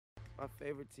My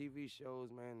favorite TV shows,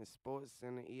 man, the Sports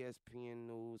Center, ESPN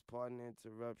News, Partner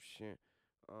Interruption,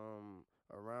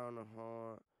 Around the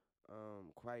Horn,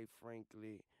 quite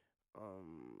frankly,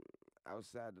 um,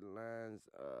 Outside the Lines,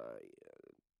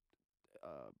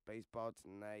 Baseball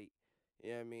Tonight.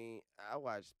 You know what I mean? I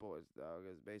watch sports, dog.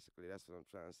 Cause basically that's what I'm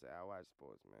trying to say. I watch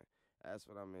sports, man. That's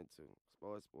what I'm into.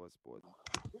 Sports, sports, sports.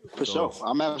 For sure.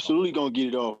 I'm absolutely gonna get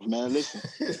it off, man. Listen,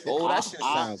 Oh, that shit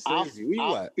I sounds crazy. Where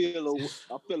you at?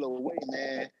 I feel away,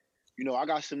 man. You know, I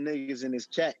got some niggas in this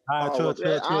chat. All right, chill,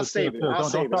 chill, I'll chill, save chill. it. I'll Don't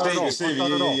save it. start it Save it, off. save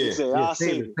Don't it. start it Yeah, off. yeah, yeah. I'll Save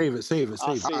save it, it. save it, save it,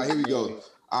 I'll save save it. All right, it. here we go. Man.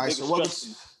 All right,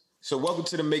 Niggas so welcome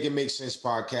to the Make It Make Sense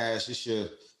podcast. It's your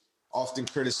often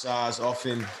criticized,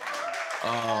 often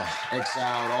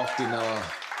exiled,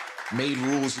 often made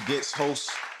rules against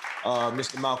host,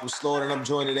 Mr. Malcolm Slaughter. And I'm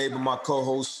joined today by my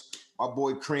co-host, my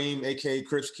boy Cream, aka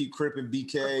Crips Keep Crippin',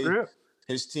 BK, Crip.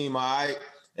 his team, all right.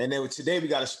 And then today we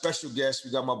got a special guest.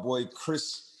 We got my boy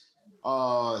Chris.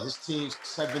 His team's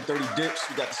 730 Dips.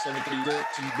 We got the 730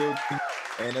 Dips in the building.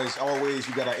 And as always,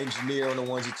 we got our engineer on the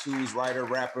ones and twos, writer,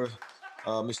 rapper,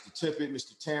 Mr. Tippett,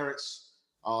 Mr. Terrence.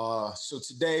 So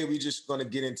today we just gonna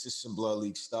get into some Blood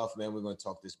League stuff, man. We're gonna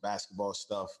talk this basketball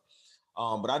stuff.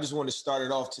 But I just want to start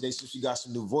it off today since we got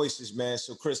some new voices, man.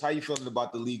 So Chris, how you feeling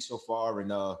about the league so far? And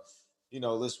you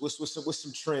know, what's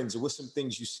some trends or what's some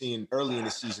things you seen early in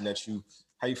the season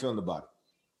how you feeling about it?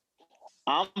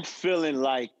 I'm feeling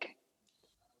like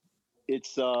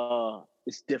it's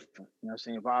different. You know what I'm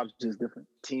saying? Vibes is different.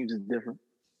 Teams is different.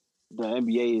 The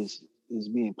NBA is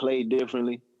being played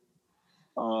differently.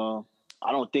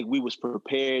 I don't think we was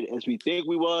prepared as we think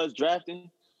we was drafting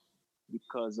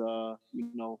because you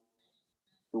know,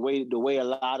 the way a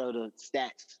lot of the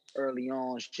stats early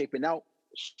on shaping out,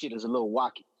 shit is a little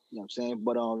wacky. You know what I'm saying?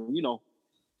 But you know,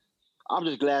 I'm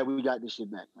just glad we got this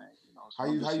shit back, man. You know, so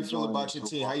How you feel about your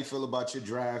team? far. How you feel about your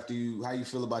draft? How you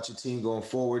feel about your team going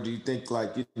forward? Do you think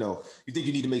you think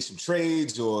you need to make some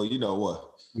trades or you know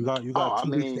what? You got I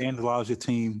 2 weeks mean- to analyze your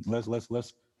team.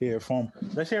 Let's hear it from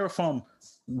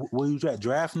where you at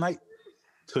draft night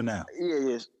to now.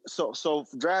 Yeah. So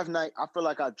for draft night, I feel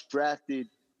like I drafted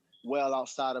well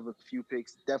outside of a few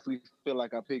picks. Definitely feel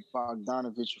like I picked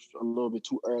Bogdanovich a little bit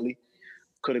too early.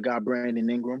 Could have got Brandon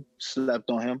Ingram.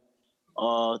 Slept on him.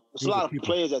 There's a lot of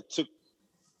players that took.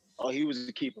 Oh, he was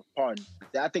the keeper. Pardon.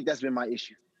 I think that's been my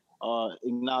issue.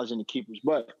 Acknowledging the keepers,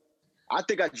 but I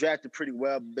think I drafted pretty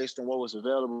well based on what was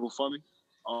available for me.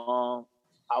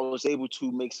 I was able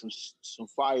to make some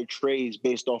fire trades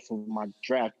based off of my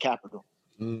draft capital.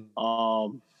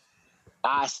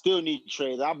 I still need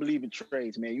trades. I believe in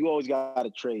trades, man. You always got to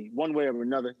trade one way or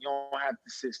another. You don't have to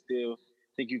sit still.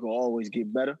 Think you can always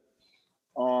get better.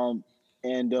 I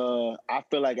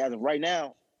feel like as of right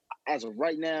now, I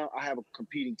have a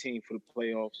competing team for the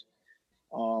playoffs.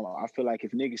 I feel like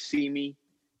if niggas see me,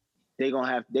 they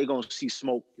gonna see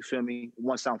smoke. You feel me?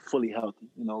 Once I'm fully healthy,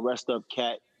 you know, rest up,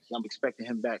 Cat. I'm expecting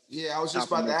him back. Yeah, I was just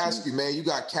about to ask you, man. You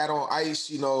got Cat on ice.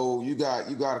 You know, you got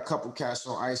a couple cats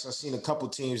on ice. I've seen a couple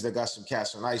teams that got some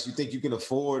cats on ice. You think you can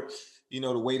afford, you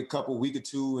know, to wait a weeks or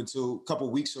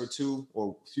two,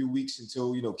 or a few weeks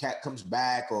until you know Cat comes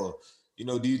back, or you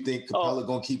know, do you think Capella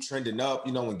gonna keep trending up?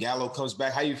 You know, when Gallo comes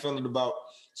back, how you feeling about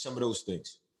some of those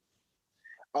things?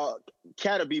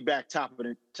 Cat will be back top of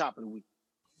the week.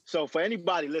 So for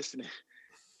anybody listening,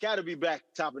 Cat will be back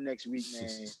top of next week,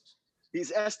 man.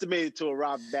 He's estimated to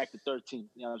arrive back to 13.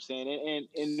 You know what I'm saying?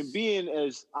 And being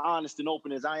as honest and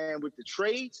open as I am with the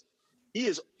trades, he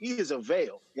is a veil. You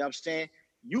know what I'm saying?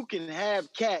 You can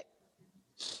have Cat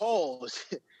pause.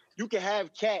 You can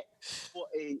have Cat for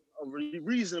a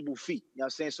reasonable fee. You know what I'm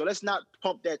saying? So let's not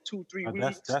pump that 2-3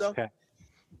 week stuff. Cat.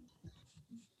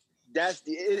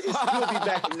 He'll be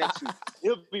back next week.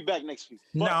 He'll be back next week.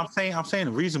 No, I'm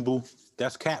saying reasonable.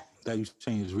 That's Cap that you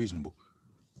saying is reasonable.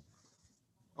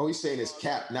 Oh, he's saying it's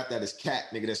Cap, not that it's Cat,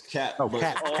 nigga. That's Cap. Oh,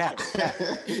 Cap.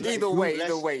 Either way.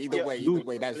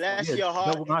 Bless your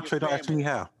heart. Double entree actually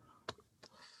how?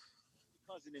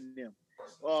 Cousin in them.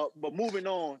 But moving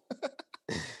on, I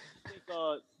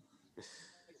think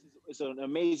it's an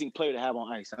amazing player to have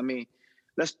on ice. I mean,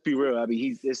 let's be real. I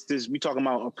mean, we talking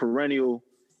about a perennial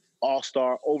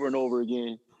all-star over and over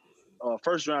again.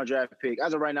 First-round draft pick.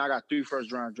 As of right now, I got 3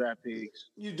 first-round draft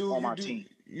picks on my team.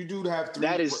 You do have 3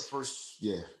 that is first.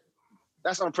 Yeah,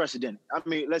 that's unprecedented. I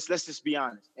mean, let's just be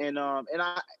honest. And I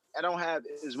don't have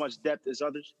as much depth as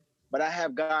others, but I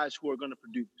have guys who are going to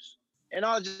produce, and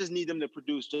I'll just need them to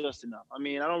produce just enough. I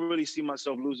mean, I don't really see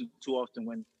myself losing too often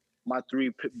when my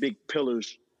 3 big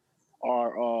pillars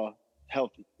are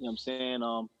healthy. You know what I'm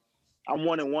saying? I'm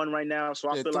 1-1 right now, so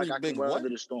I feel like I can weather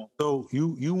the storm. So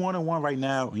you 1-1 right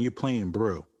now, and you're playing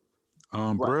Brill.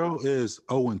 Right. Brill is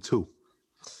 0-2.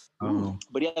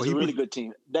 But he has but a he really was- good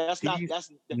team. That's not he's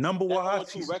that's that number that wise,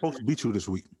 0-2 he's record. supposed to beat you this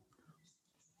week.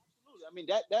 Absolutely. I mean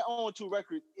that 0-2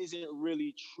 record isn't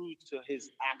really true to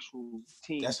his actual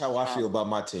team. That's how I feel about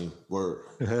my team. Word.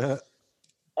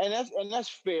 And that's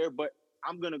fair, but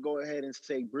I'm gonna go ahead and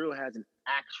say Brill has an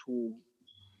actual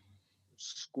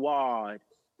squad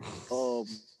of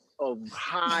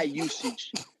high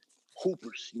usage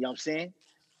hoopers. You know what I'm saying?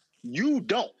 You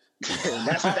don't.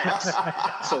 That's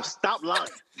facts. So stop lying.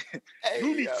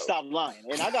 You need to stop lying.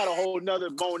 And I got a whole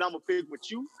nother bone I'm gonna pick with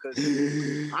you because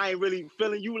I ain't really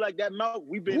feeling you like that, Mel.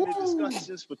 We've been in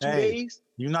discussions for 2 Hey, days.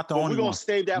 You're not the But only we're gonna one.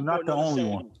 save that You're for not the another only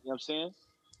segment. one. You know what I'm saying?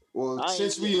 Well, I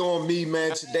since ain't- we on me,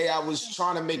 man, today I was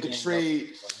trying to make a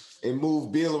trade and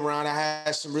move Beal around. I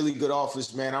had some really good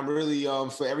offers, man. I'm really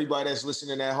for everybody that's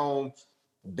listening at home,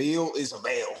 Beal is a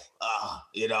bail.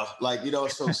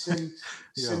 So send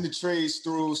the trades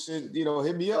through. Send,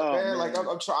 hit me up, man. Like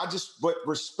I'm trying. But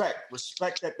respect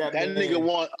that that man.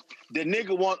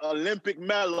 nigga want Olympic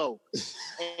Melo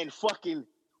and fucking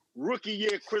rookie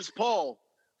year Chris Paul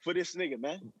for this nigga,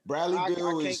 man. Bradley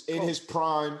Beal I is can't in his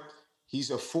prime.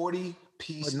 He's a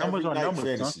 40-piece numbers every are night numbers,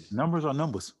 fantasy. son. Numbers are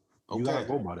numbers. You Okay. gotta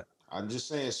go by that. I'm just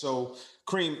saying. So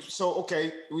Cream. So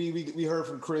okay, we heard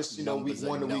from Chris. Numbers week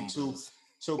 1 to week 2.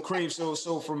 So Cream. So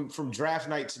from draft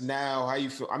night to now, how you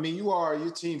feel? I mean, you are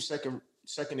your team second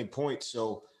in points.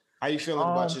 So how you feeling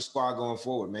about your squad going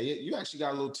forward, man? You actually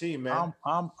got a little team, man.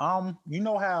 You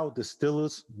know how the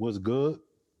Steelers was good,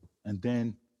 and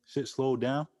then shit slowed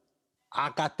down. I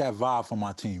got that vibe from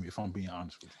my team, if I'm being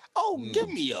honest with you. Oh, give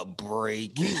me a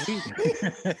break. We're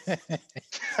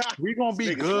gonna be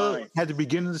Niggas good lying. at the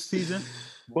beginning of the season,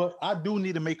 but I do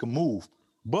need to make a move.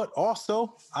 But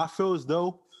also, I feel as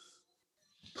though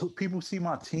people see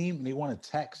my team and they want to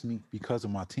tax me because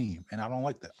of my team, and I don't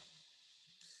like that.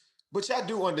 But y'all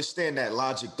do understand that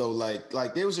logic, though.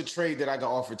 Like there was a trade that I got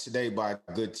offered today by a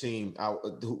good team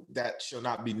that shall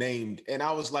not be named, and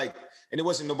I was like, and it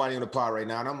wasn't nobody on the pod right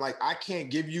now, and I'm like, I can't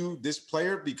give you this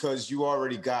player because you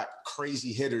already got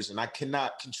crazy hitters, and I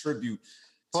cannot contribute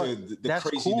to the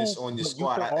craziness on your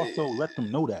squad. You can also let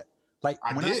them know that. Like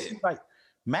I when did. I see like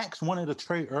Max wanted a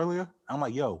trade earlier, I'm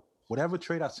like, yo, whatever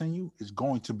trade I send you is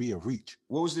going to be a reach.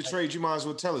 What was the trade? You might as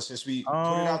well tell us since we put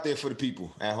it out there for the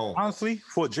people at home. Honestly,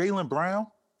 for Jaylen Brown,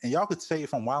 and y'all could say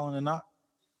if I'm wilding or not,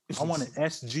 I want an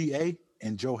SGA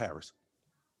and Joe Harris.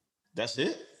 That's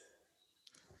it?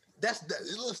 That's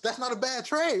not a bad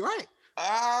trade, right?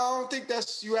 I don't think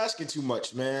that's you asking too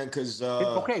much, man. Because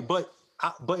okay, but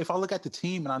if I look at the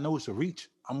team and I know it's a reach,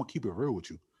 I'm gonna keep it real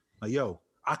with you. Like, yo,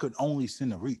 I could only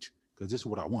send a reach because this is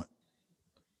what I want.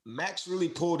 Max really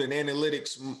pulled an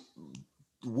analytics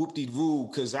whoop-de-woo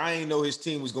because I ain't know his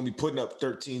team was going to be putting up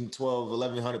 13, 12,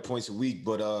 1,100 points a week.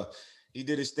 But he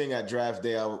did his thing at draft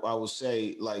day. I will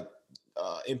say, like,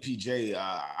 MPJ,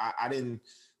 I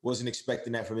wasn't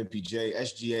expecting that from MPJ.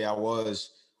 SGA, I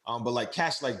was. But, like,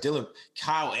 cats like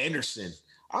Kyle Anderson,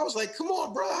 I was like, come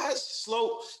on, bro.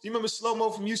 Slow. You remember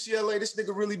Slow-Mo from UCLA? This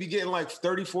nigga really be getting, like,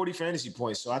 30, 40 fantasy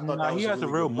points. So I thought that was he has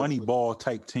really a real good money look. ball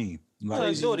type team.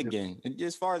 Like, do it again.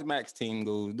 As far as Max team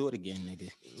goes, do it again, nigga.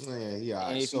 Yeah.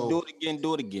 And if you do it again,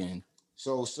 do it again.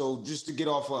 So just to get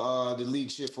off of the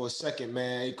league shit for a second,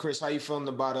 man. Hey, Chris, how you feeling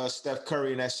about Steph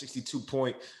Curry and that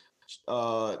 62-point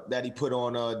that he put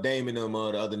on Dame and them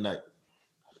the other night?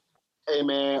 Hey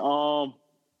man, I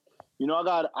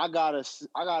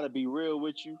gotta be real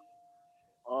with you.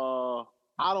 I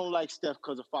don't like Steph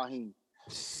because of Fahim.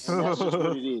 And that's just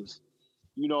what it is.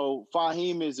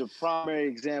 Fahim is a primary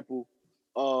example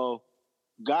of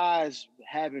guys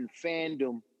having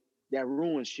fandom that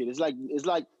ruins shit. It's like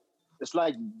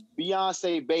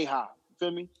Beyonce Bayhive. You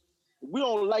feel me? We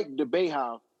don't like the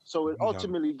Bayhive, so it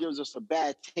ultimately gives us a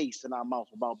bad taste in our mouth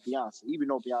about Beyonce, even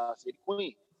though Beyonce the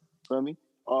queen. Feel me?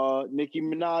 Nicki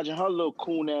Minaj and her little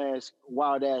coon ass,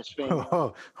 wild ass fan.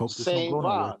 Same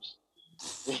vibes.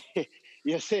 You know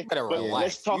what I'm saying? Better relax.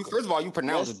 Let's talk. First of all, you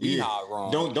pronounced the Beehive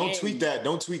wrong. Don't tweet that.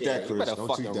 Don't tweet that, Chris. You better don't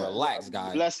fucking tweet that. relax,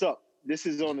 guys. Bless up. This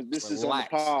is on the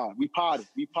pod. We potted.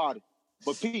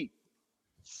 But Pete,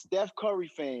 Steph Curry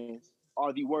fans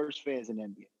are the worst fans in the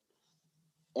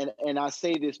NBA. And I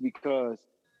say this because,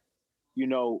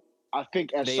 I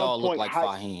think at they some all point look like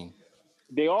Fahim.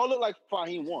 They all look like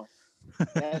Fahim, one.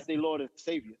 That's their Lord and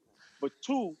Savior. But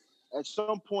two, at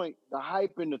some point, the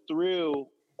hype and the thrill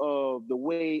of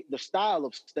the style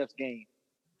of Steph's game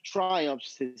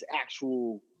triumphs his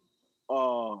actual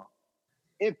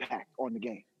impact on the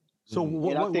game. So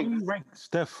what do you rank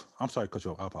Steph? I'm sorry, cut you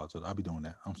off. I apologize. I'll be doing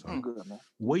that. I'm sorry. I'm good, man.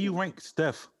 Where you rank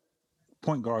Steph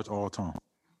point guards all time?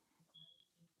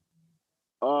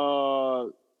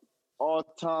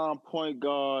 all-time point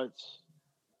guards,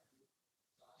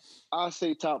 I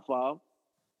say top 5.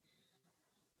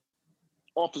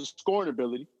 Off of scoring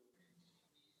ability,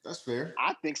 That's fair.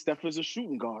 I think Steph is a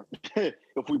shooting guard. If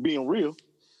we're being real,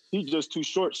 he's just too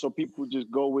short, so people just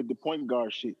go with the point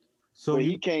guard shit. So but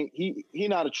you he can't. He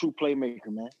not a true playmaker,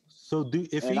 man. so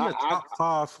if And he a top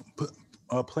 5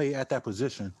 player at that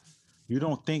position, you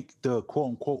don't think the quote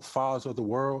unquote fouls of the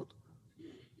world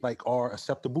like are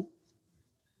acceptable?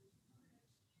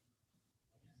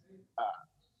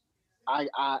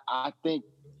 I think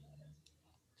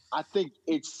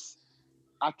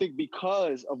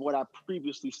because of what I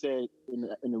previously said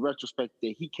in the retrospect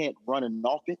that he can't run an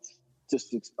offense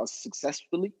just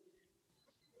successfully.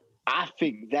 I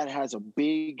think that has a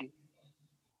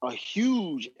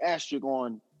huge asterisk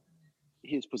on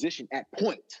his position at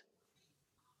point,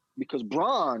 because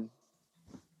Bron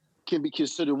can be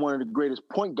considered one of the greatest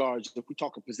point guards if we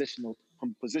talk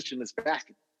from positionless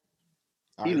basketball.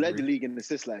 He led the league in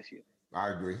assists last year.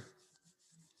 I agree.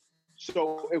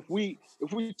 So if we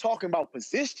talking about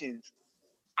positions,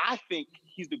 I think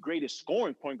he's the greatest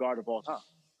scoring point guard of all time.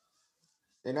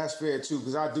 And that's fair too,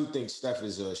 because I do think Steph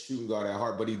is a shooting guard at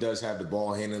heart, but he does have the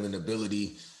ball handling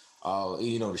ability,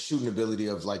 the shooting ability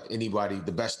of like anybody,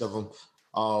 the best of them.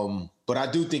 But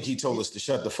I do think he told us to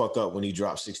shut the fuck up when he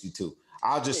dropped 62.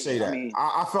 I'll just say that.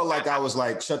 I felt like I was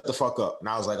like, shut the fuck up. And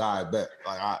I was like, all right, bet.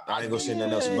 Like, I ain't gonna say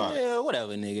nothing else about it. Yeah,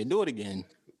 whatever, nigga. Do it again.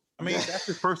 I mean, that's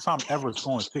his first time ever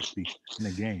scoring 60 in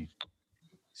a game.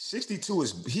 62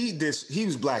 he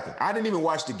was blacking. I didn't even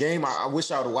watch the game. I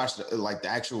wish I would have watched the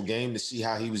actual game to see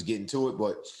how he was getting to it,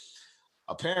 but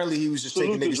apparently he was just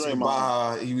taking niggas to the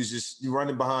bar. He was just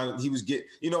running behind. He was and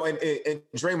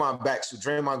Draymond back, so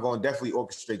Draymond going to definitely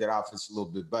orchestrate that offense a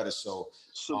little bit better. So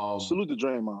salute to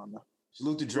Draymond.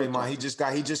 Salute to Draymond.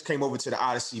 He just came over to the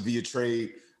Odyssey via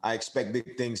trade. I expect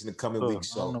big things in the coming weeks.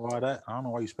 So I don't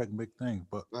know why you expect big things,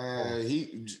 but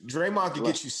Draymond can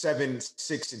get you 7,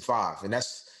 6, and 5, and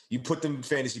that's you put them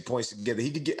fantasy points together. He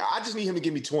could get. I just need him to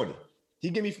give me 20. He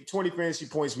give me 20 fantasy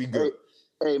points. We good.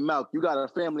 Hey, Malk, you got a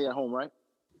family at home, right?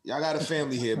 Yeah, I got a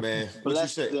family here, man. What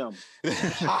bless you say? Them.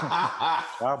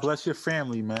 God bless your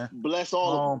family, man. Bless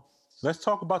all of them. Let's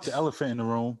talk about the elephant in the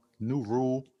room. New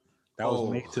rule that was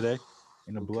made today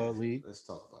in the Blood League. Let's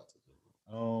talk about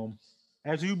it.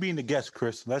 As you being the guest,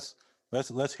 Chris, let's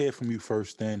hear from you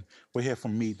first. Then we'll hear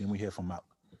from me. Then we hear from Malk.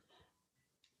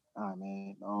 All right,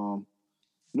 man.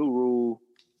 New rule.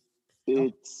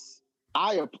 It's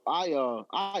I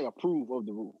approve of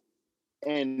the rule,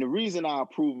 and the reason I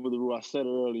approve of the rule, I said it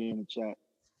earlier in the chat.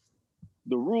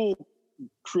 The rule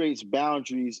creates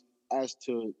boundaries as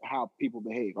to how people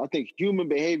behave. I think human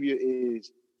behavior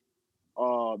is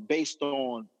based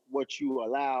on what you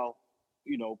allow,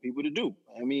 people to do.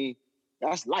 I mean,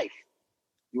 that's life.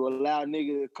 You allow a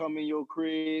nigga to come in your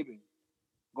crib and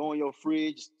go in your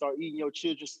fridge, start eating your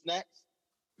children's snacks.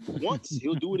 Once,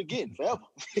 he'll do it again forever.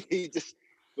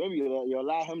 You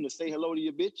allow him to say hello to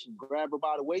your bitch and grab her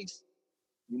by the waist.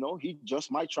 He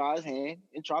just might try his hand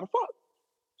and try to fuck.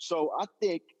 So I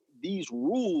think these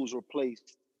rules are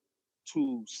placed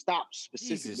to stop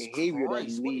specific behavior that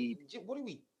lead. What do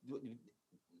we?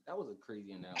 That was a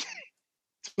crazy analogy.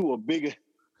 to a bigger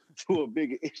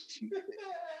issue.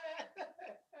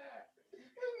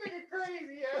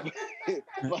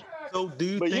 So do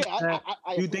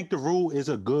you think the rule is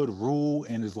a good rule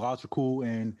and is logical,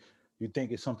 and you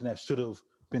think it's something that should have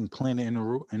been planted in the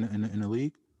rule in the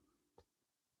league?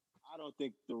 I don't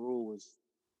think the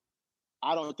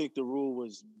rule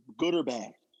was good or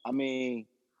bad. I mean,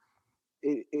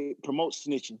 it promotes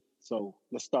snitching. So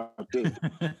let's start there.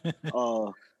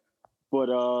 But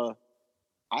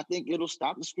I think it'll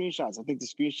stop the screenshots. I think the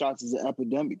screenshots is an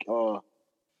epidemic.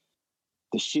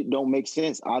 The shit don't make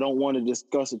sense. I don't want to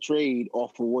discuss a trade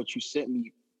off of what you sent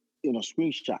me in a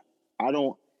screenshot.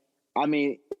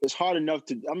 It's hard enough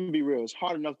I'm gonna be real. It's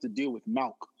hard enough to deal with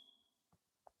Malk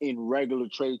in regular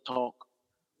trade talk.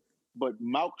 But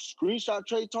Malk's screenshot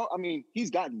trade talk,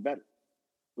 he's gotten better.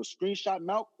 But screenshot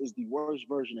Malk is the worst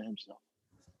version of himself.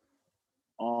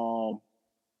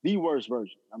 The worst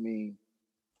version.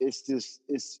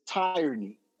 It's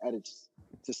tyranny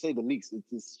to say the least.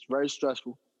 It's very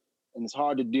stressful and it's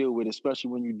hard to deal with,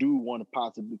 especially when you do want to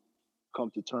possibly come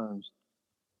to terms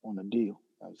on a deal.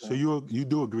 So you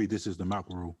do agree this is the Malk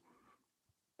rule?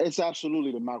 It's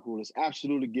absolutely the Malk rule. It's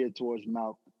absolutely geared towards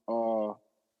Malk.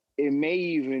 It may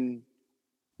even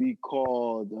be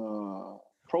called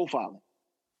profiling.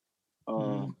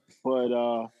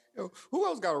 But who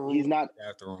else got a rule? He's not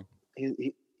after him.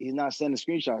 He's not sending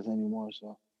screenshots anymore,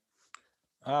 so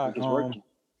it's working.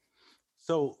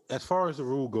 So as far as the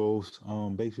rule goes,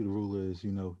 basically the rule is,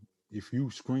 if you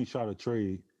screenshot a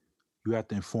trade, you have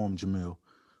to inform Jamil.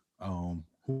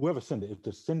 Whoever send it, if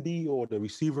the sendee or the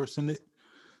receiver send it,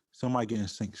 somebody getting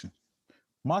sanctioned.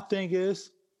 My thing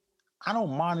is, I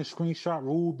don't mind the screenshot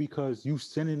rule because you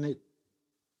sending it.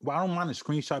 Well, I don't mind the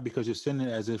screenshot because you're sending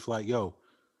it as if like, yo,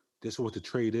 this is what the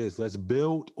trade is. Let's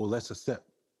build or let's accept.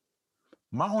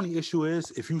 My only issue is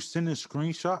if you send a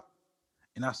screenshot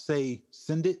and I say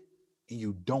send it and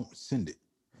you don't send it.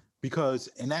 Because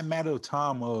in that matter of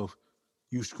time of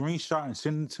you screenshot and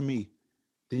send it to me,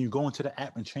 then you go into the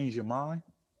app and change your mind,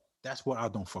 that's what I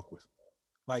don't fuck with.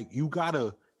 Like, you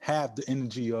gotta have the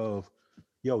energy of,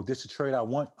 yo, this is a trade I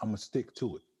want, I'm gonna stick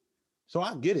to it. So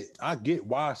I get it. I get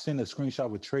why I send a screenshot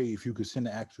of a trade if you could send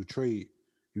the actual trade.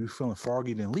 You feeling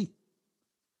froggy than leap.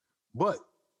 But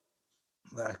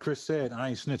like Chris said, I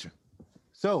ain't snitching.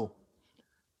 So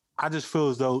I just feel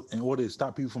as though in order to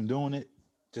stop people from doing it,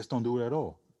 just don't do it at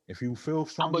all. If you feel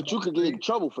strong, but you could get in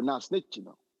trouble for not snitching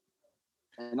though.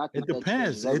 And I think it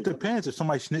depends. It depends if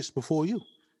somebody snitched before you.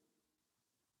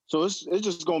 So it's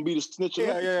just gonna be the snitch.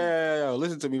 Yeah.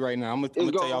 Listen to me right now. I'm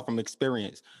gonna tell y'all from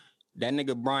experience. That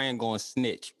nigga Brian gonna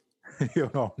snitch.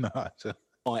 Yo, no, I'm not.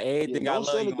 On everything I love.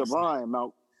 Don't send it to Brian,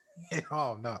 Mal. Oh,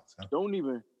 I'm not. Son.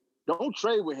 Don't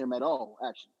trade with him at all.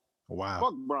 Actually. Wow.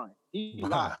 Fuck Brian. He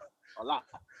lied a lot.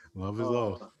 Love is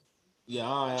love.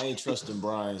 Yeah, I ain't trusting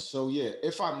Brian. So yeah,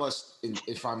 if I must.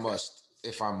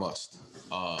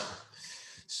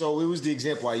 So it was the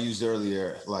example I used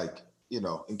earlier, like,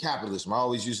 in capitalism. I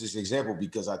always use this example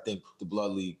because I think the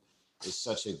Blood League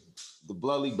the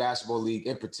Blood League Basketball League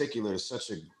in particular is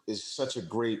such a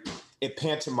great, it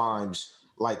pantomimes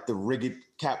like the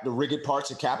rigged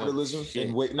parts of capitalism.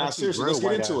 And wait, now seriously, let's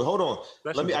get into it. Hold on.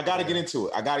 I gotta get into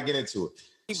it.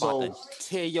 So about to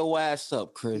tear your ass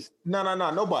up, Chris. No,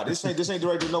 nobody. This ain't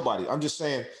directed to nobody. I'm just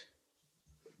saying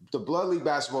the Blood League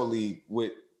Basketball League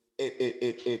with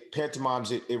it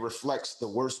pantomimes it reflects the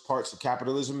worst parts of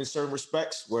capitalism in certain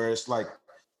respects, where it's like,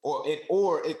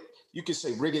 you could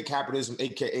say rigged capitalism,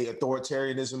 aka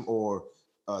authoritarianism, or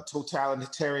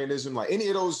totalitarianism, like any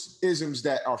of those isms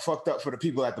that are fucked up for the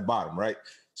people at the bottom, right?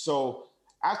 So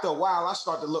after a while, I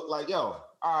start to look like, yo,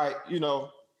 all right,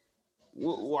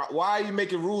 why are you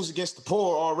making rules against the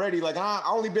poor already? Like, I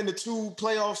only been to 2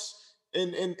 playoffs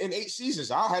in 8 seasons.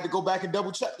 I had to go back and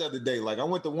double check the other day. Like, I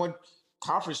went to 1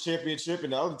 conference championship,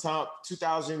 and the other time,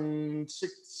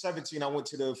 2017, I went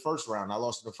to the first round. I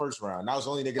lost in the first round. I was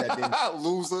the only nigga that didn't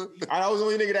loser. I was the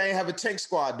only nigga that didn't have a tank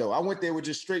squad though. I went there with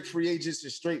just straight free agents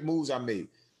and straight moves I made.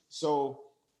 So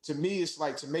to me, it's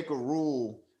like to make a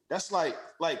rule. That's like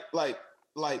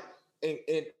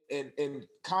in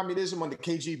communism under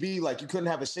KGB, like you couldn't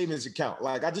have a savings account.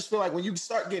 Like I just feel like when you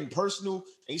start getting personal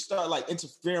and you start like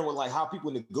interfering with like how people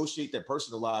negotiate their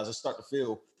personal lives, it starts to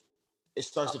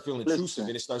feel intrusive,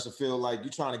 and it starts to feel like you're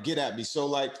trying to get at me. So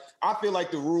like, I feel like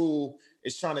the rule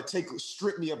is trying to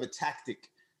strip me of a tactic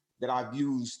that I've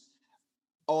used,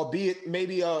 albeit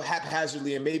maybe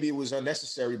haphazardly, and maybe it was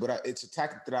unnecessary, but it's a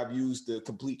tactic that I've used to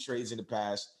complete trades in the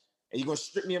past. And you're going to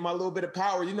strip me of my little bit of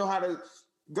power. You know how the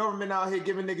government out here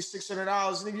giving niggas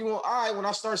 $600, and if you want, all right, when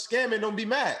I start scamming, don't be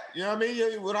mad. You know what I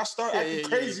mean? When I start acting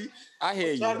crazy. I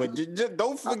hear you, but just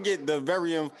don't forget the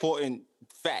very important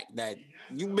fact that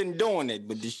you've been doing it,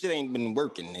 but this shit ain't been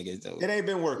working, niggas. So. It ain't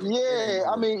been working. Yeah,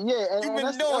 I mean, yeah. And you've been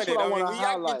that's doing what it. I want to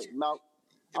highlight. Now,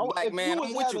 black man,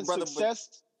 I'm with you, brother.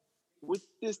 Success with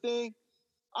this thing,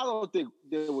 I don't think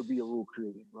there would be a rule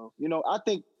created, bro. I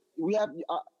think I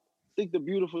think the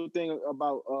beautiful thing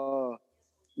about,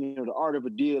 the art of a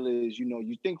deal is,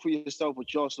 you think for yourself,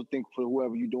 but you also think for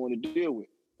whoever you're doing a deal with.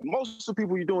 And most of the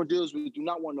people you're doing deals with do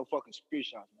not want no fucking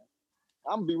screenshots, man.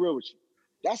 I'm going to be real with you.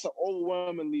 That's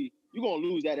overwhelmingly, you're going to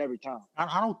lose that every time.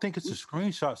 I don't think it's a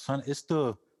screenshot, son. It's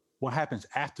what happens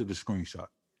after the screenshot.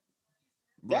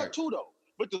 That too, though.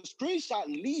 But the screenshot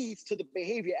leads to the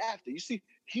behavior after. You see,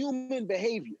 human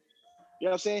behavior. You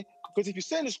know what I'm saying? Because if you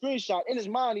send a screenshot, in his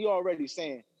mind, he already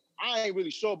saying, I ain't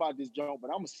really sure about this junk, but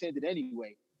I'm going to send it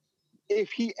anyway. If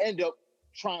he end up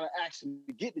trying to actually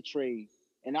get the trade,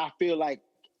 and I feel like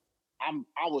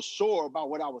I was sure about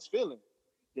what I was feeling,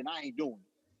 then I ain't doing it.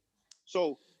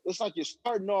 So it's like you're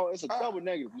starting off, it's a double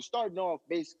negative. You're starting off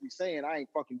basically saying, I ain't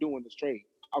fucking doing this trade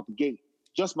out the gate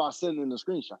just by sending the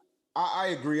screenshot.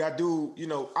 I agree. I do,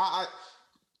 I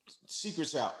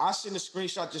secrets out. I send a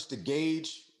screenshot just to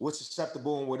gauge what's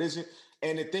acceptable and what isn't.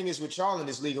 And the thing is with y'all in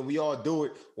this league, and we all do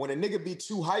it, when a nigga be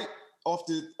too hype, off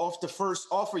the first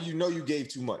offer, you know you gave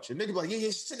too much. A nigga be like, yeah,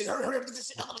 send it, hurry up,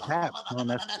 Cap, son,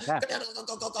 that's cap.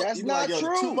 That's you be not like, yo,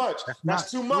 true. too much.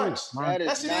 That's too much. Man. That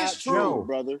is It not is true. true,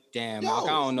 brother. Damn, Yo, Mark, I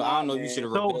don't know. I don't know if you man. should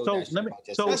have So- revealed so that shit let me-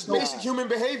 about so- That's yourself. basic human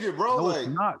behavior, bro. No, Like, it's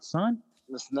not, son.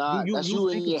 It's not. You That's you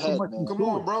in thinking your too head, much man. into come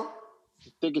on, it. bro.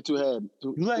 Thinking too head.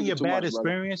 You letting your too bad much, brother.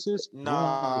 experiences?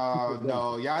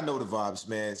 No, y'all know the vibes,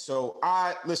 man. So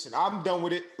I'm done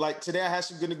with it. Like today, I had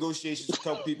some good negotiations with a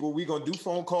couple people. We gonna do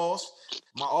phone calls.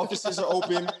 My offices are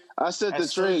open. I said at the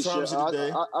certain trade. times of the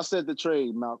day. I said the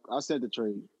trade, Malcolm. I said the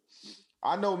trade.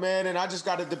 I know, man, and I just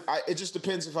got to. It just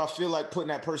depends if I feel like putting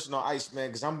that person on ice,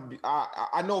 man. Because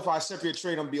I know if I accept your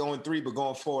trade, I'm gonna be on 3, but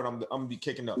going forward, I'm gonna be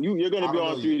kicking up. You're gonna I be don't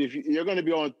on know 3 yet. you're gonna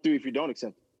be on 3 if you don't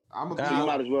accept it. I'm So gonna you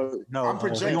might as well. No, I'm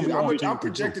projected. he gonna be on I'm three.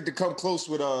 projected to come close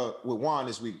with Juan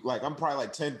this week. Like I'm probably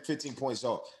like 10, 15 points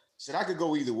off. So that could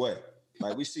go either way.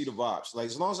 Like we see the vibes. Like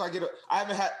as long as I get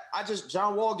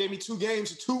John Wall gave me 2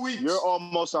 games in 2 weeks. You're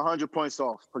almost 100 points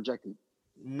off projected.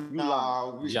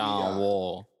 John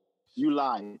Wall. You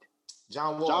lied.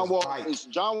 John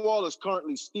Wall is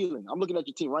currently stealing. I'm looking at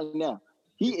your team right now.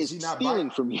 He is he not stealing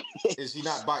bite? from you. Is he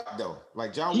not bite though?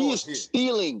 Like John He Wall is is here.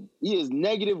 stealing. He is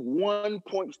negative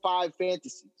 1.5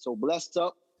 fantasy. So blessed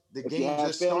up. The If you game have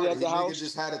just family started. at the His nigga house,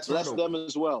 just had a bless turnover. them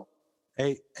as well.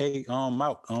 Hey,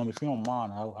 Malk, if you don't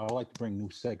mind, I would like to bring a new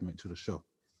segment to the show.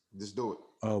 Just do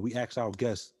it. We asked our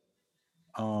guests,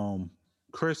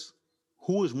 Chris,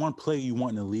 who is one player you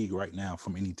want in the league right now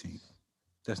from any team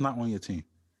that's not on your team?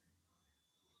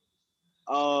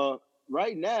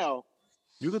 Right now,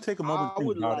 You can take a moment. I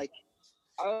would like.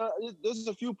 There's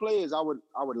a few players I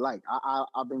would like.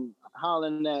 I've been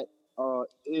hollering at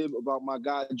Ib about my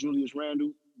guy Julius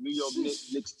Randle, New York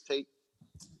Knicks tape.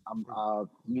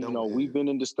 We've been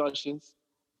in discussions.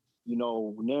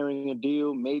 Nearing a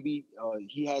deal. Maybe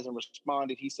he hasn't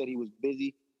responded. He said he was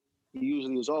busy. He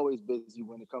usually is always busy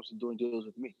when it comes to doing deals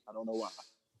with me. I don't know why.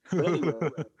 But anyway,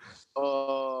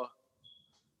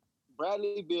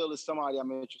 Bradley Beal is somebody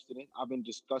I'm interested in. I've been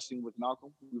discussing with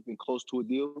Malcolm. We've been close to a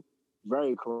deal,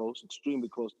 very close, extremely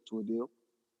close to a deal.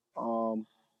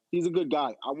 He's a good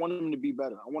guy. I want him to be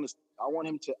better. I want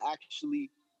him to actually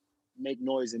make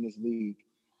noise in this league,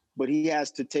 but he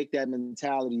has to take that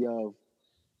mentality of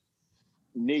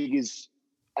niggas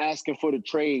asking for the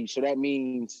trade. So that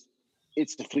means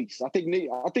it's the fleece. I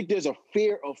think there's a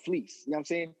fear of fleece. You know what I'm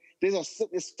saying?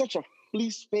 There's such a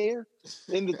fleece fear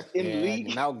in the league.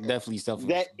 Malk definitely suffers.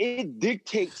 That it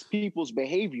dictates people's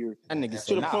behavior That nigga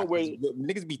to the point where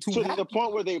niggas be too the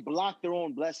point where they block their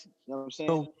own blessings. You know what I'm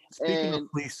saying?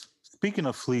 So speaking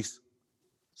of fleece,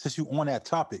 since you on that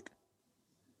topic,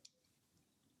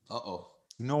 Uh-oh.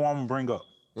 you know what I'm gonna bring up.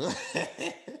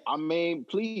 I mean,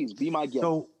 please be my guest.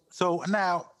 So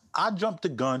now I jumped the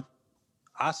gun.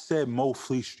 I said Mo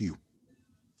fleeced you.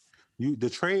 The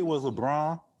trade was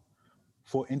LeBron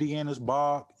for Indiana's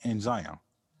Bob and Zion.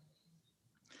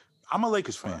 I'm a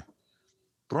Lakers fan.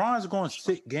 Bron's going to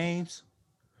sit games,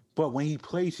 but when he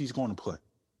plays, he's going to play.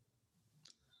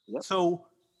 Yep. So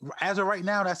as of right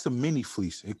now, that's a mini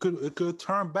fleece. It could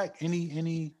turn back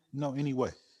any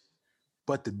way.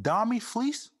 But the Dami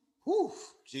fleece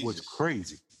was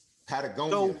crazy.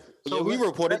 Patagonia. So we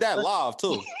reported that live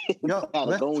too. Yo,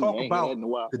 let's talk about in a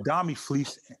while. the Dami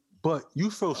fleece, but you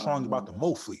feel strong about the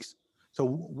Mo fleece. So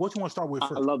what you want to start with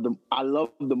first? I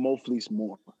love the Mo fleece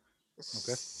more.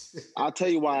 Okay. I'll tell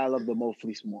you why I love the Mo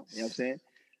fleece more. You know what I'm saying?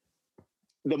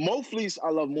 The Mo fleece I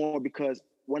love more because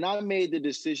when I made the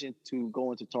decision to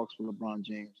go into talks with LeBron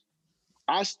James,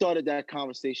 I started that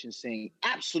conversation saying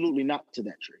absolutely not to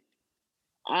that trade.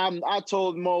 I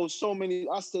told Mo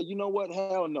I said, you know what?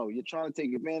 Hell no. You're trying to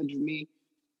take advantage of me.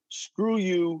 Screw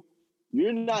you.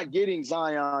 You're not getting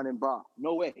Zion and Bob.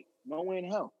 No way. No way in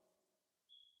hell.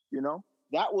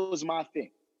 That was my thing.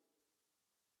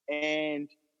 And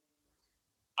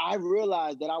I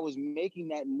realized that I was making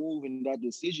that move and that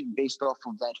decision based off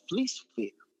of that fleece fear.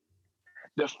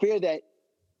 The fear that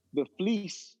the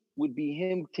fleece would be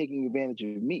him taking advantage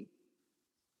of me.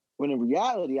 When in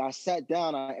reality, I sat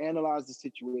down, I analyzed the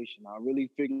situation. I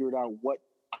really figured out what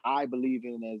I believe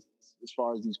in as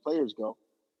far as these players go.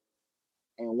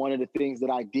 And one of the things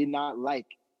that I did not like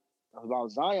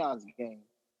about Zion's game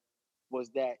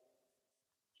was that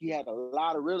he had a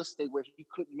lot of real estate where he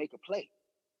couldn't make a play.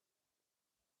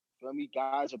 You know what I mean?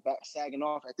 Guys are back sagging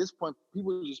off. At this point,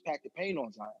 people just pack the paint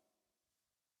on Zion.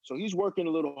 So he's working a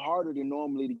little harder than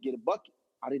normally to get a bucket.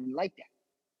 I didn't like that.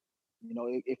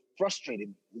 It frustrated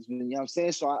me. You know what I'm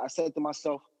saying? So I said to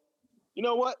myself, you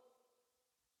know what?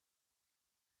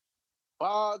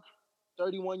 Bog,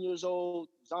 31 years old,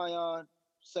 Zion,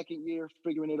 second year,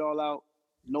 figuring it all out.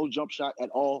 no jump shot at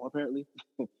all, apparently.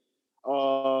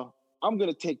 I'm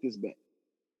gonna take this bet,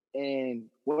 and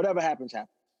whatever happens, happens.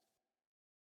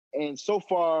 And so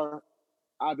far,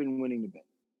 I've been winning the bet.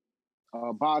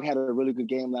 Bog had a really good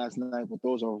game last night, but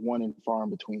those are one and far in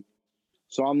between.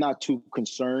 So I'm not too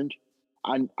concerned.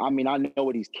 I mean, I know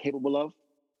what he's capable of,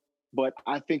 but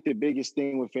I think the biggest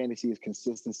thing with fantasy is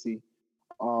consistency.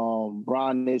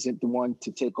 Bron isn't the one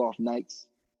to take off nights.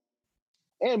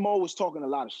 And Mo was talking a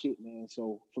lot of shit, man.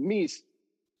 So for me,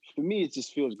 it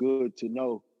just feels good to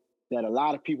know that a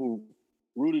lot of people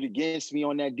rooted against me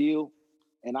on that deal,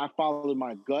 and I followed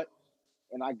my gut,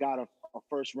 and I got a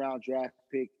first-round draft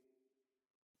pick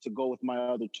to go with my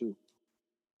other two.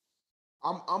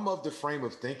 I'm of the frame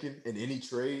of thinking in any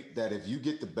trade that if you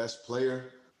get the best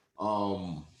player,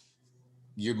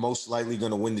 you're most likely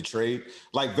going to win the trade.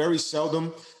 Like very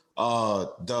seldom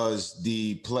does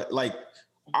the play. Like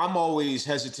I'm always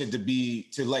hesitant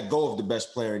to let go of the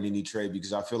best player in any trade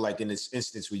because I feel like in this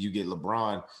instance where you get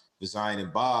LeBron, Zion,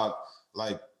 and Bob,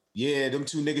 like yeah, them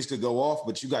two niggas could go off,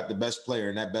 but you got the best player,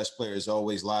 and that best player is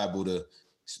always liable to.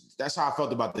 That's how I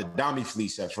felt about the Dami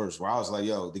fleece at first, where I was like,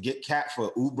 yo, to get Cat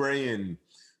for Oubre and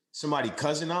somebody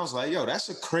cousin, I was like, yo, that's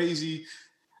a crazy,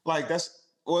 like that's,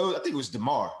 well, I think it was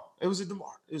DeMar. It was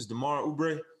DeMar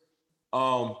Oubre.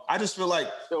 I just feel like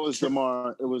it was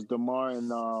DeMar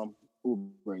and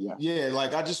Oubre, yeah. Yeah,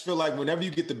 like I just feel like whenever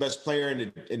you get the best player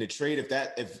in the trade,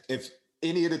 if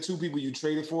any of the two people you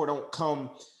traded for don't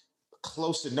come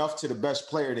close enough to the best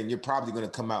player, then you're probably going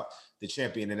to come out the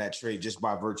champion in that trade just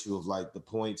by virtue of like the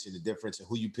points and the difference and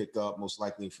who you pick up most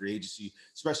likely in free agency,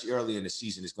 especially early in the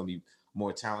season. It's going to be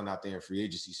more talent out there in free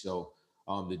agency. So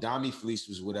the Dami fleece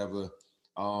was whatever.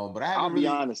 But I'll be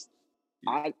honest.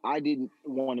 I didn't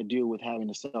want to deal with having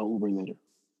to sell Oubre later.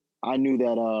 I knew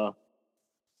that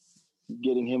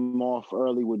getting him off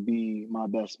early would be my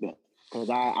best bet because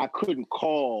I couldn't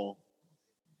call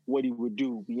what he would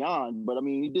do beyond. But I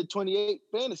mean, he did 28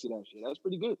 fantasy last year. That's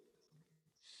pretty good.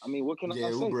 I mean, what can I say? Yeah,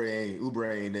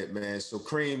 Oubre ain't it, man. So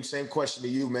Cream, same question to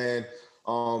you, man.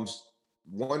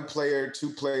 One player,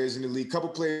 two players in the league, couple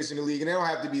players in the league, and they don't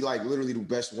have to be like literally the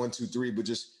best 1, 2, 3, but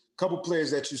just a couple players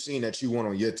that you've seen that you want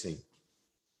on your team.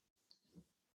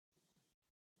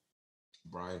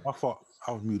 Brian. My fault.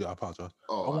 I was muted. I apologize.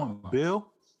 Oh, I want Bill,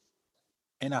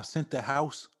 and I sent the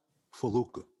house for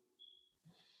Luka.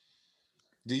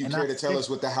 Do you care to tell us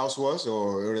what the house was,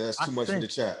 or that's too much in the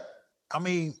chat? I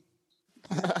mean,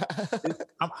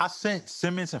 I sent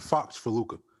Simmons and Fox for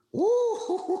Luka.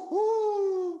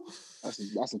 Ooh,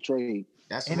 that's a trade.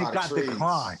 That's and a lot it got of trades.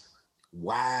 declined.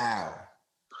 Wow.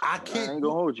 I ain't gonna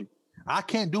hold you. I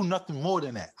can't do nothing more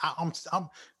than that. I'm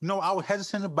I was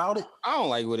hesitant about it. I don't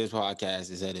like where this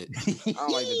podcast is headed. I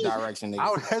don't like the direction.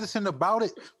 I was hesitant about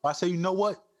it, but I say, you know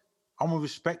what? I'm gonna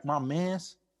respect my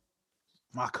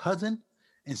my cousin,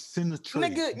 and send the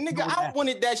trade. Nigga, I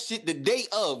wanted that shit the day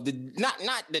of,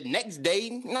 not the next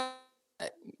day. Nah,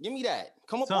 give me that.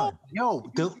 Come on,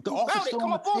 yo, the offer's still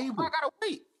on the table. I gotta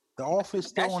wait. The offer's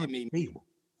still on the table.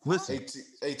 Listen,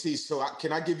 AT. So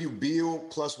can I give you Beal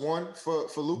 +1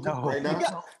 for Luka right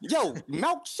now? Yo,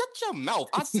 Malk, shut your mouth.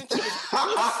 I sent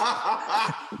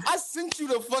you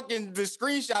the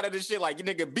screenshot of this shit. Like,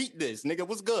 nigga, beat this. Nigga,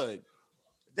 what's good?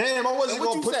 Damn, I wasn't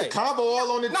gonna put the combo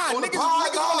all on the on the pod.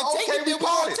 Okay, we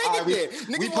gonna take it there.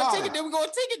 Niggas wanna take it there. We gonna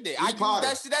take it there. I use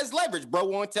that shit as leverage, bro.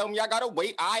 Want to tell me I gotta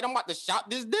wait? All right, I'm about to shop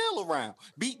this deal around.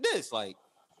 Beat this, like.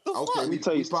 Okay, let me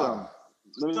tell you something.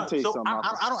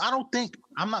 I don't think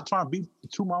I'm not trying to be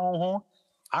to my own horn.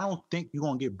 I don't think you're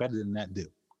gonna get better than that deal.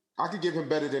 I could give him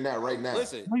better than that right now.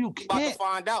 Listen, no, you can't. About to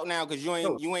find out now because you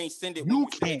ain't send it. You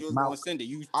can't. Gonna send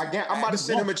it. I'm about to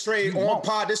send him a trade on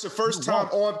pod. This is the first time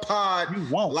on pod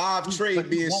live trade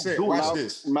being sent. Watch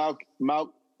this. Malk,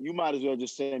 you might as well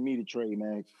just send me the trade,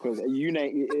 man, because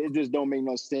it just don't make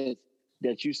no sense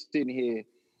that you sitting here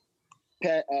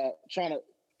trying to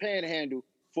panhandle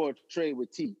for a trade with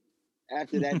T.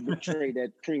 After that trade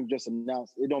that Cream just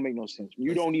announced, it don't make no sense.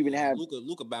 You don't even have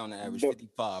Luka bound to average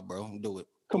 55, bro. Do it.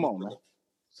 Come on, man.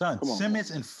 Son,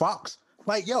 Simmons and Fox.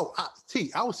 Like, yo,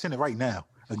 I would send it right now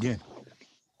again.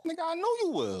 Nigga, I know you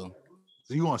will.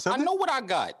 So you want to sell it? I know what I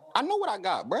got,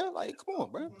 bro. Like, come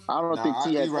on, bro. I don't think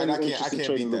T has right. any I can't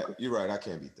beat Luka. that. You're right. I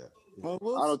can't beat that.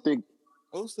 Well, I don't think.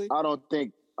 We'll see. I don't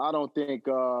think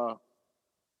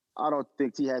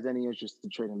T has any interest in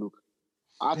trading Luka.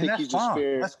 I think he's just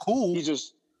fair. That's cool. He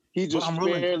just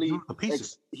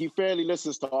fairly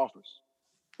listens to offers.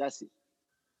 That's it.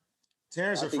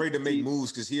 Terrence afraid to make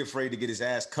moves because he's afraid to get his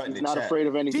ass cut in the chat. He's not afraid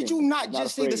of anything. Did you not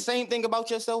just say the same thing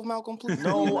about yourself, Malcolm? Please.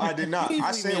 No, I did not.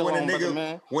 I said when a nigga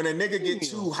brother, when a nigga get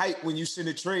too hyped when you send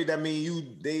a trade, that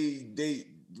mean they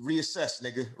reassess,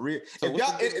 nigga. If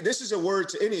y'all, this is a word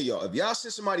to any of y'all. If y'all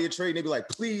send somebody a trade, and they be like,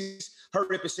 please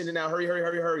hurry up and send it now.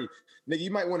 Hurry. Nigga,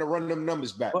 you might want to run them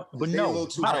numbers back. But no,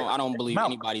 I don't believe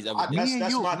anybody's ever.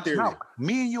 That's my theory.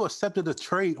 Me and you accepted the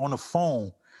trade on the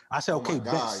phone. I said, okay,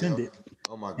 send it.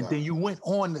 Oh my God. And then you went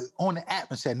on the app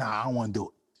and said, nah, I don't want to do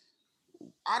it.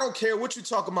 I don't care what you're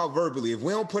talking about verbally. If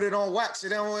we don't put it on wax, I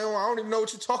don't even know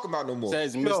what you're talking about no more.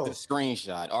 Says Mr.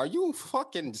 Screenshot. Are you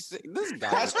fucking sick? This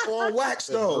guy. That's on wax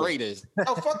though. Greatest.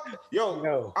 Oh fuck.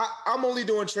 Yo. I'm only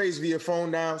doing trades via phone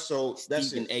now, so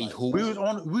that's it. We was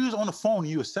on the phone and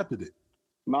you accepted it.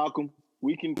 Malcolm,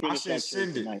 we can finish that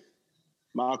send it tonight.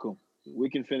 Malcolm, we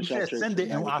can finish that trade. Send it,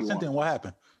 and I sent it. And what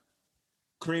happened?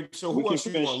 Cream. So who else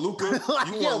you want? Luka?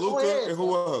 You want Luka? And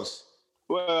who else?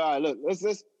 Well, all right, look,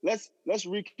 let's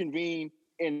reconvene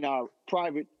in our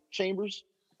private chambers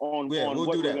on what we're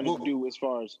going to do as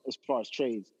far as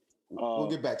trades. We'll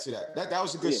get back to that. That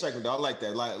was a good segment, though. I like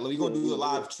that. Like we're gonna do a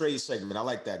live trade segment. I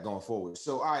like that going forward.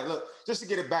 So, all right, look, just to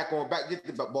get it get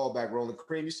the ball back rolling.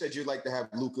 Cream, you said you'd like to have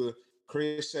Luka.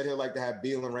 Chris said he'd like to have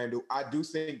Beal and Randall. I do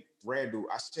think Randall.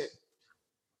 I said,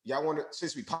 y'all want to,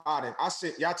 since we potting, I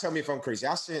said, y'all tell me if I'm crazy.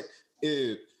 I said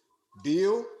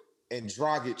Beal and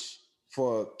Dragic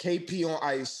for KP on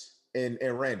ice and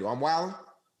Randall. I'm wilding.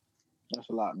 That's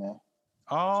a lot, man.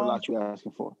 That's a lot you're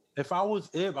asking for. If I was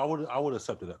I would have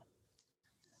accepted that.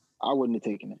 I wouldn't have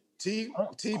taken it. T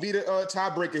be the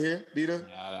tiebreaker here.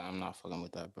 Yeah, I'm not fucking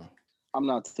with that, bro. I'm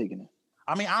not taking it.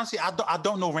 I mean, honestly, I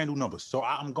don't know Randall numbers, so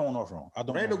I'm going off wrong. I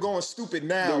don't. Randall going stupid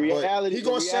now, but he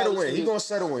gonna settle in. He gonna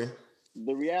settle in.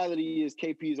 The reality is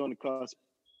KP is on the cusp.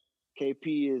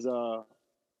 KP is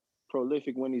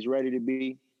prolific when he's ready to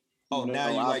be. Oh, now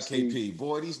you like KP.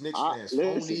 Boy, these Knicks fans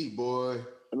phony, boy.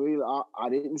 I mean, I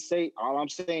didn't say. All I'm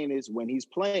saying is when he's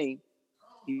playing,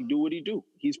 he do what he do.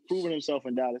 He's proven himself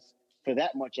in Dallas for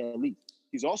that much at least.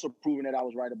 He's also proven that I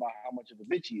was right about how much of a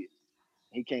bitch he is.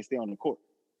 He can't stay on the court.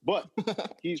 But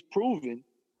he's proven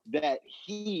that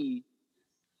he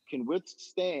can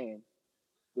withstand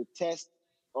the test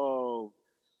of,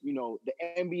 the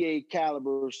NBA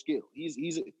caliber skill. He's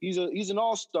an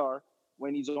all-star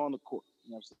when he's on the court.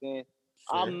 You know what I'm saying?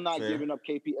 I'm not giving up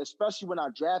KP, especially when I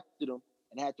drafted him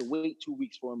and had to wait 2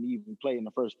 weeks for him to even play in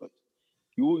the first place.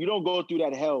 You don't go through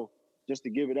that hell just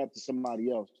to give it up to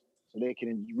somebody else so they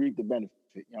can reap the benefit.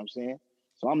 You know what I'm saying?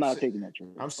 So I'm not taking that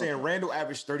trade. I'm saying Randall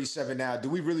averaged 37 now. Do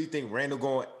we really think Randall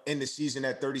going in the season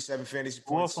at 37 fantasy points?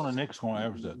 Who else on the Knicks going to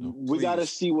average that, though? We got to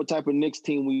see what type of Knicks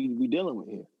team we dealing with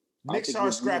here. Knicks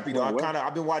are scrappy, though.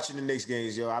 I've been watching the Knicks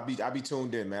games, yo. I be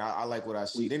tuned in, man. I like what I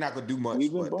see. They're not going to do much,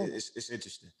 but it's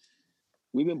interesting.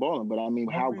 We've been balling, but I mean,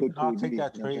 how good could we be? I'll take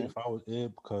that trade if I was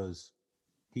Ed because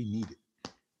he needed it.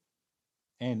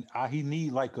 And he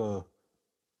need like a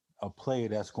player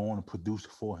that's going to produce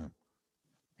for him.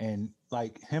 And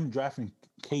like him drafting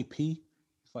KP,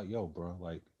 it's like, yo, bro,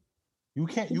 like you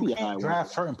can't draft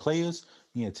certain players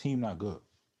and your team not good.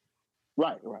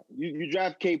 Right. You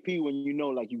draft KP when you know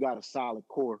like you got a solid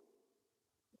core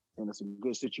and it's a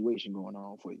good situation going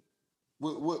on for you.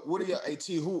 What are your AT?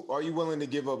 Who are you willing to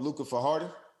give up Luka for Harden?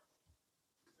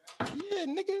 Yeah,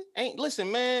 nigga.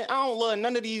 Listen, man, I don't love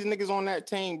none of these niggas on that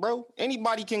team, bro.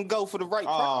 Anybody can go for the right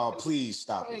price. Oh, please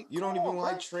stop it. You don't even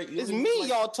like trade. It's me,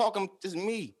 y'all talking. It's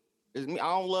me. I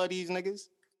don't love these niggas.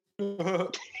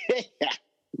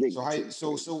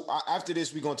 So after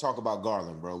this, we're gonna talk about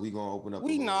Garland, bro. We're gonna open up.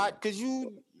 We not, cause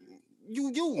you.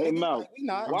 Hey, Mel, we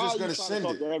not. I'm just gonna send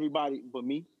it to everybody but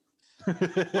me. Bro,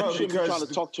 you shouldn't be trying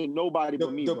to talk to nobody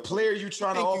but me. The player you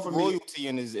trying to offer me royalty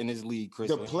in his league, Chris.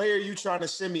 The player you trying to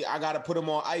send me, I gotta put him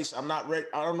on ice. I'm not ready.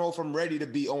 I don't know if I'm ready to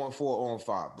be 0-4,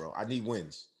 0-5, bro. I need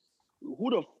wins.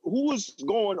 Who is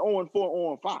going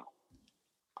 0-4, 0-5?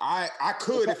 I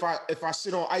could if I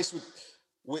sit on ice with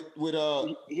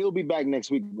He'll be back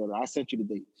next week, brother. I sent you the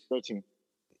date, 13th.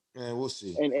 Man, we'll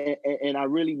see. And I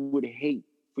really would hate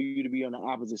for you to be on the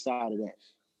opposite side of that.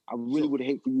 I really would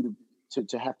hate for you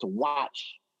to have to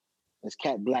watch as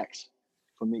Cat Blacks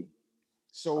for me.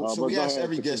 So we ask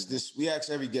every guest this. We ask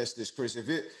every guest this, Chris. If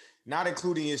it not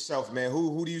including yourself, man,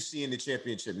 who do you see in the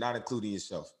championship? Not including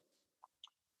yourself.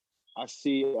 I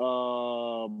see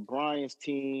Brian's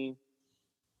team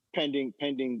pending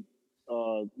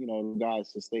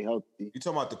guys to stay healthy. You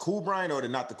talking about the cool Brian or the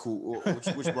not the cool?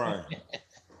 Which Brian?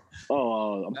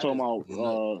 I'm talking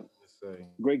about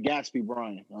Great Gatsby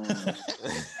Brian.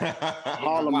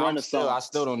 Harlem Renaissance. I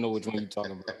still don't know which one you're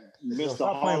talking about.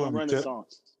 Mr. Harlem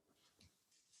Renaissance.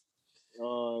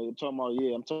 I'm talking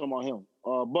about him.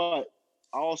 But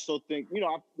I also think,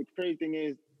 the crazy thing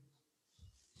is,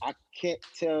 I can't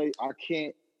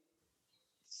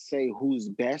say who's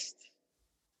best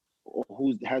or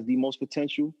who has the most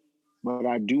potential, but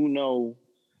I do know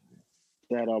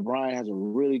that Brian has a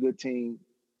really good team.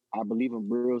 I believe in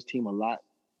Brill's team a lot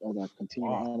as I continue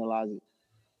to analyze it.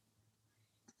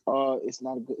 It's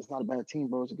not a bad team,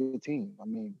 bro. It's a good team. I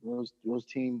mean, Brill's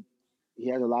team, he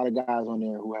has a lot of guys on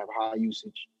there who have high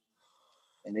usage,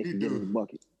 and they can get in the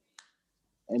bucket.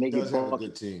 And he does have a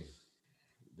good team.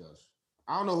 He does.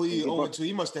 I don't know who he owned to.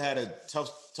 He must have had a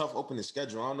tough opening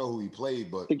schedule. I don't know who he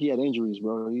played, but I think he had injuries,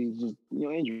 bro. He's just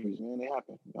injuries, man. They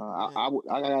happen.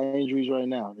 I got injuries right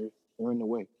now. They're in the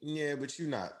way. Yeah, but you're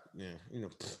not. Yeah,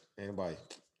 anybody.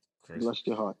 Chris. Bless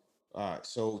your heart. All right,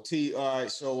 so T. All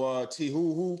right, so T.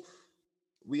 Who?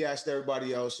 We asked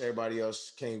everybody else. Everybody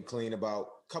else came clean about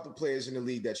a couple players in the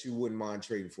league that you wouldn't mind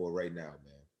trading for right now,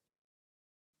 man.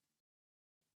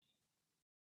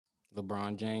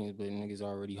 LeBron James, but niggas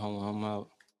already holding him out.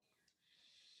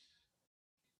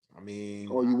 I mean,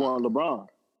 you want LeBron?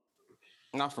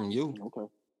 Not from you. Okay.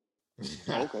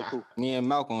 Okay, cool. Me and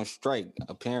Malcolm strike.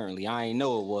 Apparently, I ain't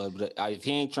know it was, but if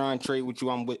he ain't trying to trade with you,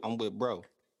 I'm with bro.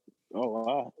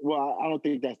 Oh, well, I don't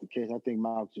think that's the case. I think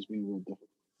Malcolm just being real different.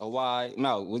 Oh, why,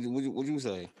 Mal? What you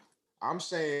say? I'm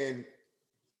saying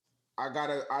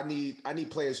I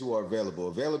need players who are available.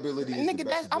 Availability is the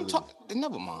best ability.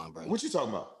 Never mind, bro. What you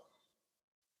talking about?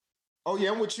 Oh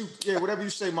yeah, I'm with you. Yeah, whatever you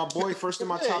say, my boy. First in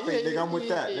my top 8, nigga. I'm with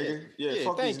that, nigga. Yeah,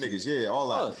 fuck these niggas. Yeah, all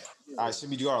that. All right,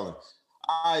 Simi Garland.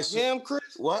 All right, so Chris.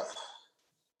 What?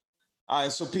 All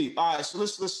right, so Pete. All right, so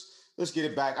let's get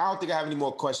it back. I don't think I have any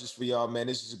more questions for y'all, man.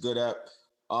 This is a good app.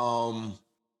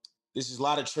 This is a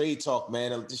lot of trade talk,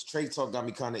 man. This trade talk got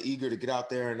me kind of eager to get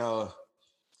out there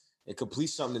and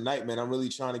complete something tonight, man. I'm really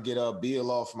trying to get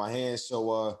Beal off my hands.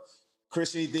 So,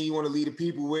 Chris, anything you want to lead the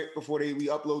people with before we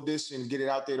upload this and get it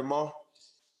out there tomorrow?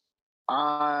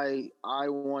 I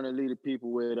want to lead the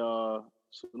people with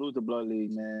salute the Blood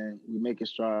League, man. We're making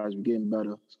strides. We're getting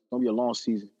better. It's going to be a long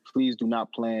season. Please do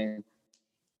not plan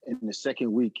in the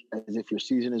second week as if your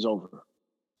season is over.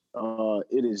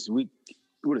 It is week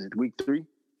 3?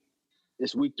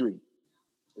 It's week 3.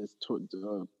 It's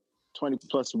 20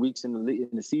 plus weeks in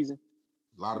the season.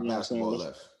 A lot of basketball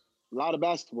left. A lot of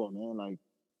basketball, man. Like,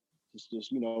 it's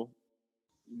just,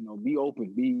 be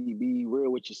open, be real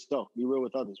with yourself, be real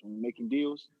with others. When you're making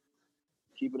deals,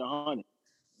 keep it 100.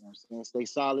 You know what I'm saying? Stay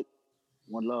solid.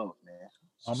 One love, man.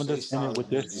 I'm gonna just end it with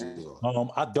this.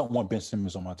 I don't want Ben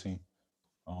Simmons on my team.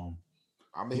 I'm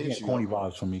gonna hit you. Corny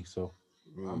vibes for me, so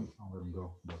I'm gonna let him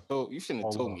go. So you shouldn't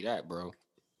have told me that, bro.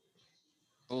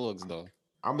 It looks though.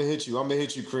 I'm gonna hit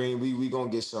you, Cream. We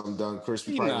gonna get something done, Chris.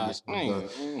 We probably gonna get something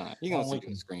done. You gonna see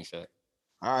the screenshot.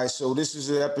 All right, so this is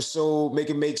an episode.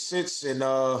 Make it make sense, and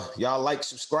y'all like,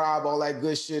 subscribe, all that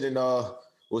good shit, and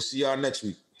we'll see y'all next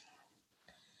week.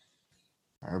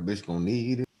 Our bitch gonna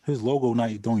need it. His logo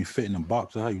night don't even fit in the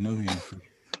box. That's how you know he ain't fit.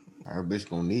 Our bitch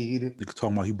gonna need it. They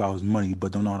talking about he about his money,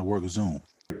 but don't know how to work a Zoom.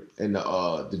 In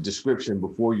the description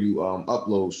before you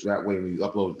upload, so that way when you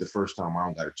upload it the first time, I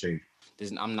don't gotta change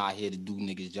it. I'm not here to do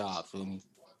niggas' job, feel me?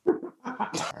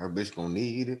 Our bitch gonna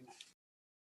need it.